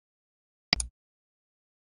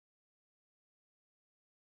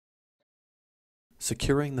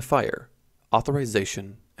Securing the Fire,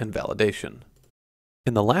 Authorization and Validation.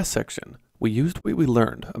 In the last section, we used what we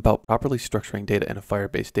learned about properly structuring data in a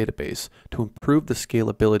Firebase database to improve the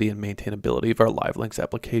scalability and maintainability of our LiveLinks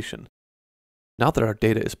application. Now that our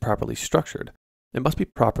data is properly structured, it must be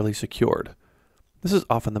properly secured. This is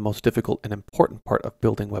often the most difficult and important part of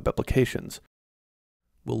building web applications.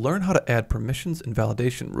 We'll learn how to add permissions and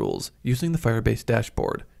validation rules using the Firebase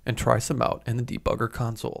dashboard and try some out in the debugger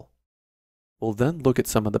console. We'll then look at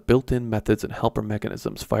some of the built-in methods and helper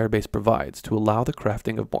mechanisms Firebase provides to allow the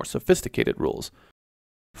crafting of more sophisticated rules.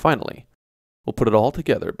 Finally, we'll put it all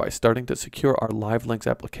together by starting to secure our LiveLinks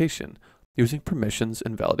application using permissions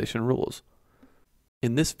and validation rules.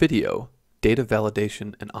 In this video, Data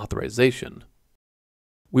Validation and Authorization,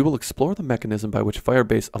 we will explore the mechanism by which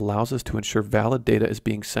Firebase allows us to ensure valid data is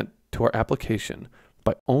being sent to our application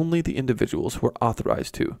by only the individuals who are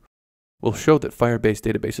authorized to. We'll show that Firebase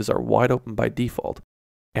databases are wide open by default,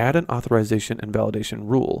 add an authorization and validation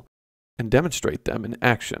rule, and demonstrate them in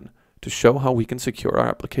action to show how we can secure our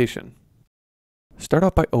application. Start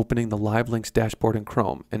out by opening the LiveLinks dashboard in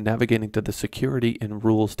Chrome and navigating to the Security and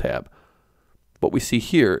Rules tab. What we see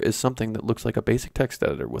here is something that looks like a basic text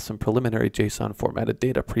editor with some preliminary JSON formatted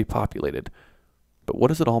data pre-populated. But what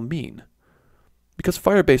does it all mean? Because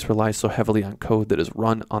Firebase relies so heavily on code that is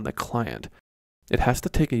run on the client, it has to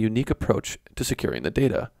take a unique approach to securing the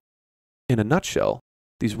data. In a nutshell,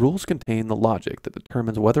 these rules contain the logic that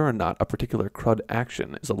determines whether or not a particular CRUD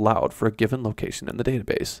action is allowed for a given location in the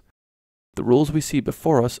database. The rules we see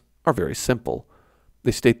before us are very simple.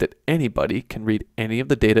 They state that anybody can read any of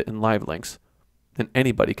the data in LiveLinks, and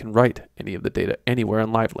anybody can write any of the data anywhere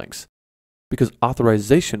in LiveLinks, because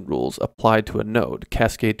authorization rules applied to a node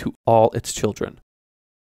cascade to all its children.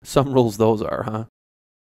 Some rules those are, huh?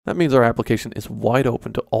 That means our application is wide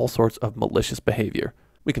open to all sorts of malicious behavior.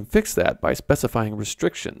 We can fix that by specifying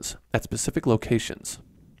restrictions at specific locations.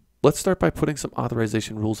 Let's start by putting some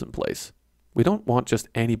authorization rules in place. We don't want just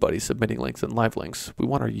anybody submitting links in LiveLinks. We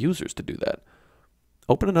want our users to do that.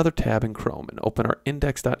 Open another tab in Chrome and open our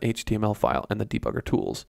index.html file and the debugger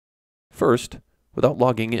tools. First, without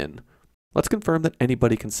logging in, let's confirm that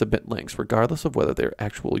anybody can submit links regardless of whether they're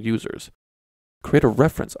actual users. Create a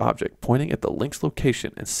reference object pointing at the link's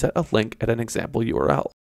location and set a link at an example URL.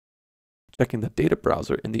 Checking the data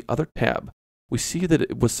browser in the other tab, we see that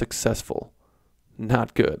it was successful.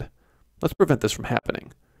 Not good. Let's prevent this from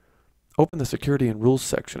happening. Open the Security and Rules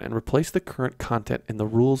section and replace the current content in the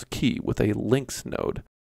Rules key with a Links node.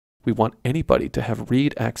 We want anybody to have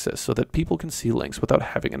read access so that people can see links without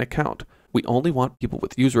having an account. We only want people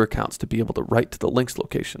with user accounts to be able to write to the links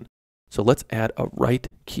location. So let's add a write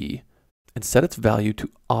key and set its value to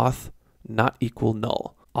auth not equal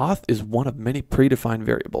null. Auth is one of many predefined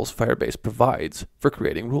variables Firebase provides for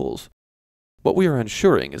creating rules. What we are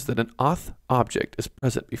ensuring is that an auth object is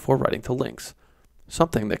present before writing to links,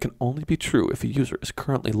 something that can only be true if a user is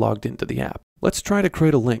currently logged into the app. Let's try to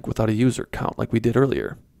create a link without a user count like we did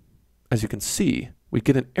earlier. As you can see, we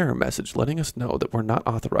get an error message letting us know that we're not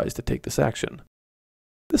authorized to take this action.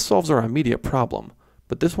 This solves our immediate problem,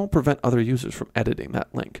 but this won't prevent other users from editing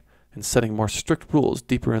that link, and setting more strict rules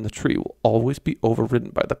deeper in the tree will always be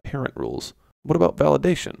overridden by the parent rules. What about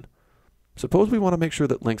validation? Suppose we want to make sure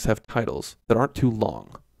that links have titles that aren't too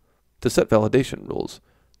long. To set validation rules,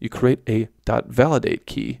 you create a .validate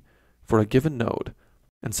key for a given node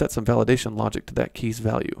and set some validation logic to that key's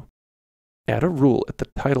value. Add a rule at the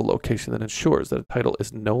title location that ensures that a title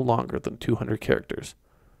is no longer than 200 characters.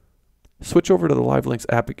 Switch over to the LiveLinks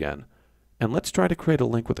app again, and let's try to create a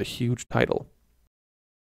link with a huge title.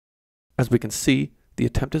 As we can see, the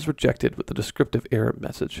attempt is rejected with the descriptive error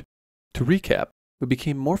message. To recap, we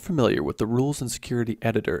became more familiar with the rules and security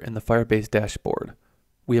editor in the Firebase dashboard.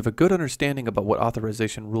 We have a good understanding about what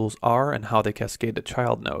authorization rules are and how they cascade to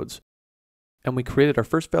child nodes. And we created our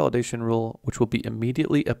first validation rule, which will be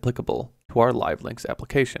immediately applicable to our LiveLinks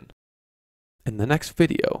application. In the next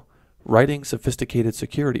video, Writing Sophisticated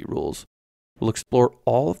Security Rules, we'll explore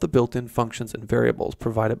all of the built-in functions and variables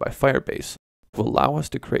provided by Firebase to allow us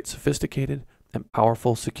to create sophisticated and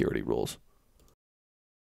powerful security rules.